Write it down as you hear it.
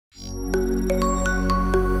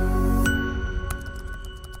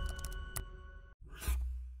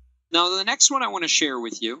Now, the next one I want to share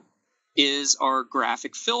with you is our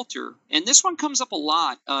graphic filter. And this one comes up a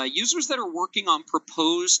lot. Users that are working on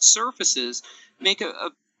proposed surfaces make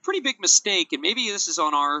a pretty big mistake. And maybe this is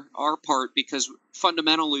on our part because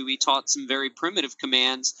fundamentally we taught some very primitive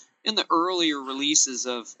commands in the earlier releases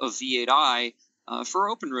of V8i for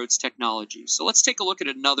OpenRoads technology. So let's take a look at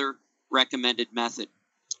another recommended method.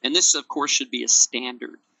 And this, of course, should be a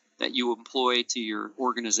standard that you employ to your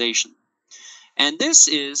organization. And this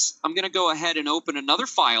is, I'm going to go ahead and open another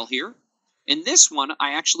file here. In this one,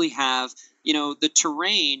 I actually have, the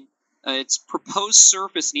terrain, its proposed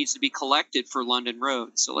surface needs to be collected for London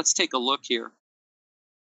Road. So let's take a look here.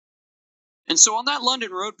 And so on that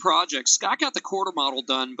London Road project, Scott got the quarter model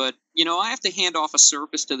done, but, I have to hand off a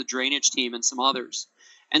surface to the drainage team and some others.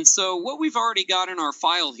 And so what we've already got in our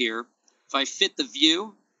file here, if I fit the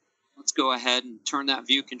view, let's go ahead and turn that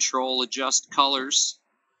view control, adjust colors.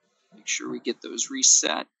 Make sure we get those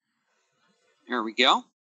reset. There we go.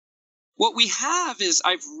 What we have is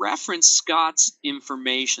I've referenced Scott's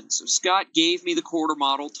information. So Scott gave me the quarter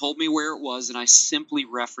model, told me where it was, and I simply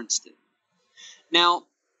referenced it. Now,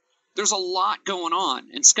 there's a lot going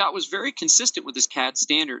on, and Scott was very consistent with his CAD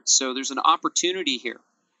standards, so there's an opportunity here.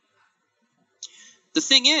 The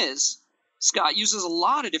thing is, Scott uses a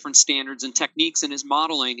lot of different standards and techniques in his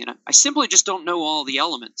modeling, and I simply just don't know all the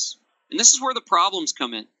elements. And this is where the problems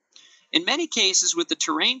come in. In many cases with the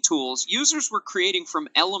terrain tools, users were creating from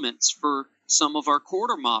elements for some of our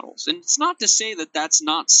quarter models. And it's not to say that that's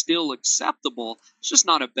not still acceptable. It's just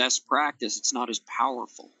not a best practice. It's not as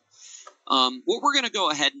powerful. What we're going to go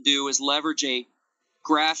ahead and do is leverage a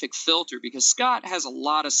graphic filter because Scott has a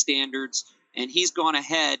lot of standards and he's gone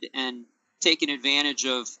ahead and taken advantage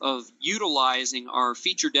of utilizing our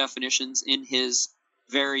feature definitions in his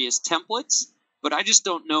various templates. But I just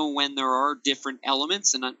don't know when there are different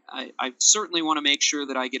elements, and I certainly want to make sure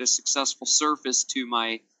that I get a successful surface to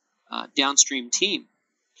my downstream team.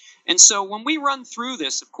 And so when we run through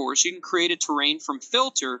this, of course, you can create a terrain from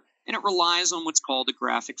filter, and it relies on what's called a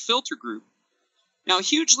graphic filter group. Now,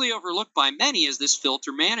 hugely overlooked by many is this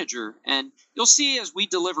filter manager, and you'll see as we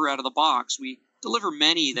deliver out of the box, we deliver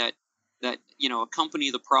many that accompany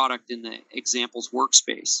the product in the examples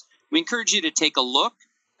workspace. We encourage you to take a look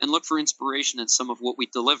and look for inspiration in some of what we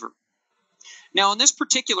deliver. Now, in this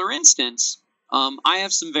particular instance, I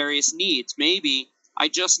have some various needs. Maybe I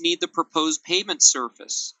just need the proposed pavement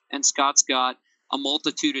surface, and Scott's got a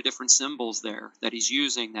multitude of different symbols there that he's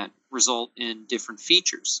using that result in different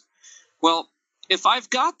features. Well, if I've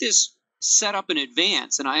got this set up in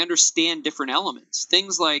advance and I understand different elements,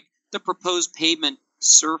 things like the proposed pavement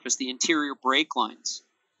surface, the interior brake lines,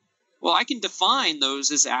 well, I can define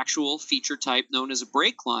those as actual feature type known as a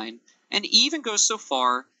brake line, and even go so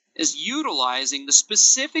far as utilizing the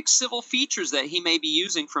specific civil features that he may be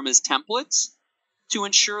using from his templates to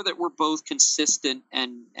ensure that we're both consistent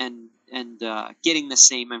and getting the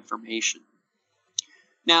same information.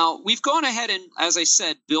 Now, we've gone ahead and, as I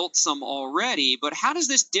said, built some already, but how does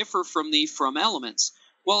this differ from the from elements?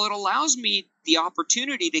 Well, it allows me the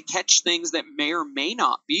opportunity to catch things that may or may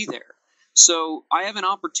not be there. So I have an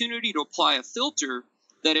opportunity to apply a filter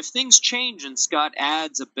that if things change and Scott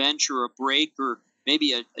adds a bench or a brake or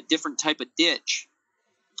maybe a different type of ditch,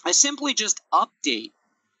 I simply just update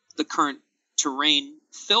the current terrain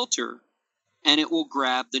filter and it will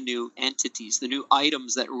grab the new entities, the new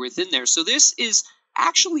items that are within there. So this is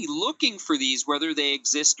actually looking for these whether they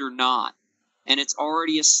exist or not. And it's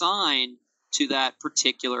already assigned to that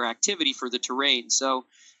particular activity for the terrain. So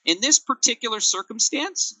in this particular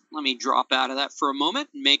circumstance, let me drop out of that for a moment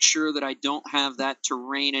and make sure that I don't have that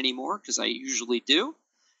terrain anymore because I usually do.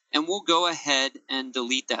 And we'll go ahead and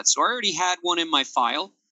delete that. So I already had one in my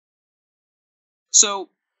file. So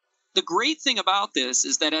the great thing about this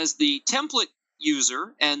is that as the template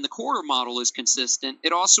user and the quarter model is consistent,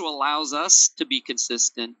 it also allows us to be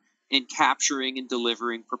consistent in capturing and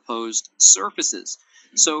delivering proposed surfaces.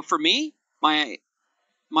 So for me,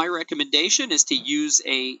 my recommendation is to use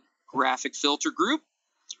a graphic filter group.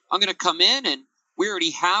 I'm going to come in and we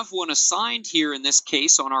already have one assigned here in this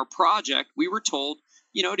case on our project. We were told,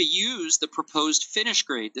 to use the proposed finish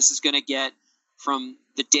grade. This is going to get from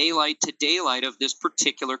the daylight to daylight of this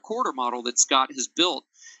particular quarter model that Scott has built.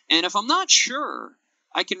 And if I'm not sure,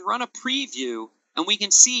 I can run a preview and we can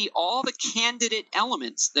see all the candidate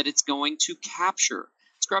elements that it's going to capture.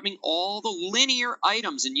 It's grabbing all the linear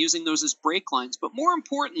items and using those as brake lines. But more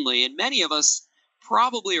importantly, and many of us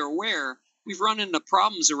probably are aware, we've run into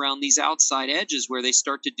problems around these outside edges where they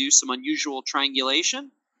start to do some unusual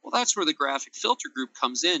triangulation. Well, that's where the graphic filter group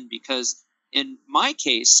comes in because in my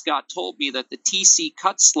case, Scott told me that the TC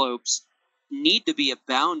cut slopes need to be a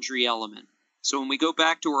boundary element. So when we go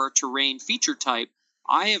back to our terrain feature type,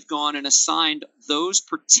 I have gone and assigned those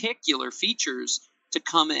particular features to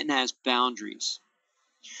come in as boundaries.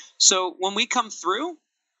 So when we come through,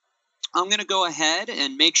 I'm going to go ahead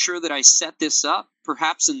and make sure that I set this up.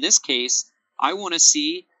 Perhaps in this case, I want to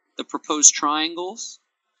see the proposed triangles.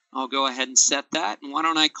 I'll go ahead and set that. And why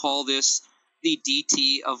don't I call this the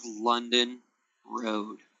DT of London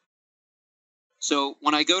Road? So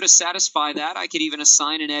when I go to satisfy that, I could even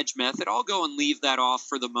assign an edge method. I'll go and leave that off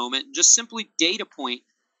for the moment and just simply data point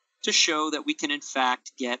to show that we can in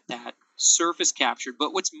fact get that surface captured.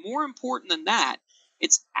 But what's more important than that,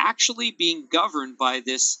 it's actually being governed by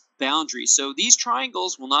this boundary. So these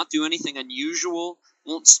triangles will not do anything unusual,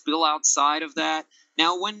 won't spill outside of that.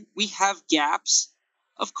 Now when we have gaps,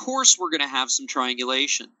 of course we're going to have some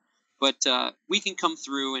triangulation, but we can come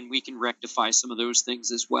through and we can rectify some of those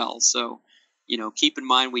things as well. So, keep in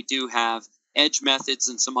mind we do have edge methods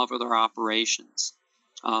and some other operations.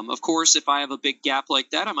 Of course, if I have a big gap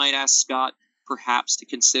like that, I might ask Scott perhaps to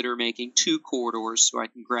consider making 2 corridors so I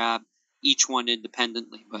can grab each one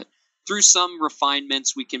independently. But through some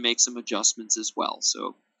refinements, we can make some adjustments as well.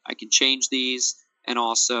 So I can change these and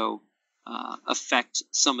also affect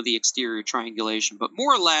some of the exterior triangulation. But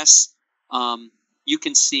more or less, you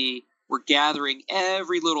can see we're gathering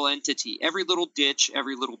every little entity, every little ditch,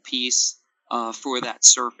 every little piece for that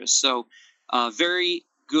surface. So very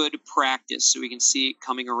good practice. So we can see it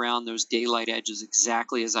coming around those daylight edges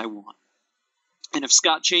exactly as I want. And if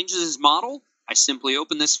Scott changes his model, I simply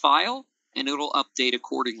open this file and it'll update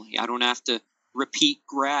accordingly. I don't have to repeat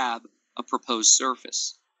grab a proposed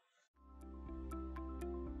surface.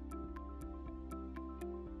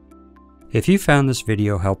 If you found this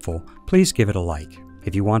video helpful, please give it a like.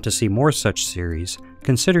 If you want to see more such series,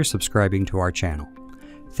 consider subscribing to our channel.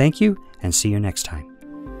 Thank you, and see you next time.